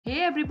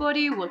Hey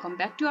everybody, welcome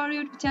back to our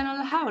YouTube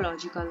channel How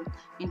Logical.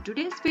 In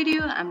today's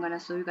video, I'm gonna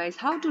show you guys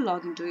how to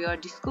log into your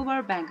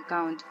Discover bank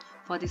account.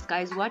 For this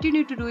guys, what you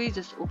need to do is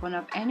just open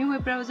up any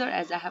web browser,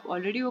 as I have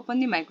already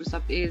opened the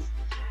Microsoft Edge,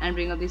 and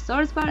bring up the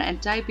search bar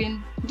and type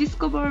in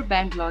Discover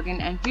bank login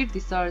and hit the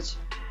search.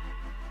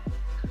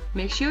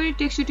 Make sure it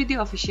takes you to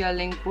the official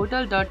link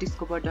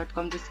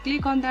portal.discover.com. Just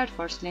click on that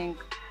first link.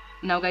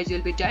 Now guys,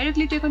 you'll be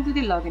directly taken to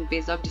the login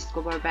page of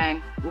Discover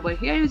Bank. Over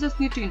here you just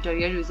need to enter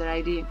your user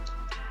ID.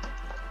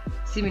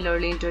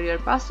 Similarly, enter your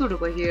password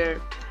over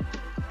here.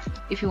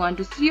 If you want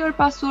to see your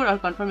password or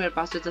confirm your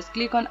password, just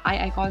click on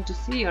I icon to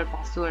see your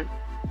password.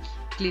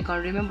 Click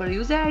on remember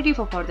user ID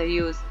for further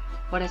use.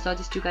 What I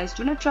suggest you guys,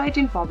 do not try it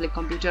in public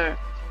computer.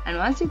 And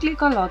once you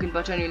click on login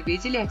button, you will be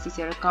easily access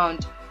your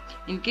account.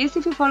 In case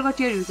if you forgot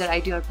your user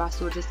ID or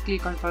password, just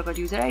click on forgot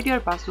user ID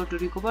or password to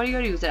recover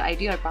your user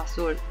ID or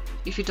password.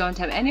 If you don't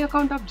have any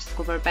account of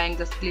Discover Bank,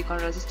 just click on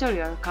register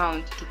your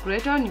account to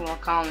create a new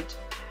account.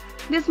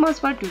 This much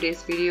for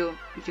today's video.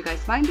 If you guys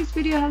find this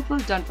video helpful,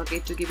 don't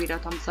forget to give it a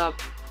thumbs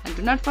up, and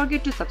do not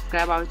forget to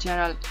subscribe our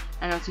channel,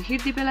 and also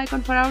hit the bell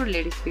icon for our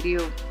latest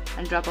video,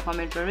 and drop a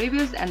comment for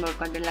reviews and more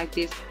content like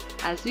this.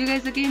 I'll see you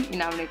guys again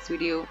in our next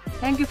video.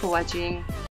 Thank you for watching.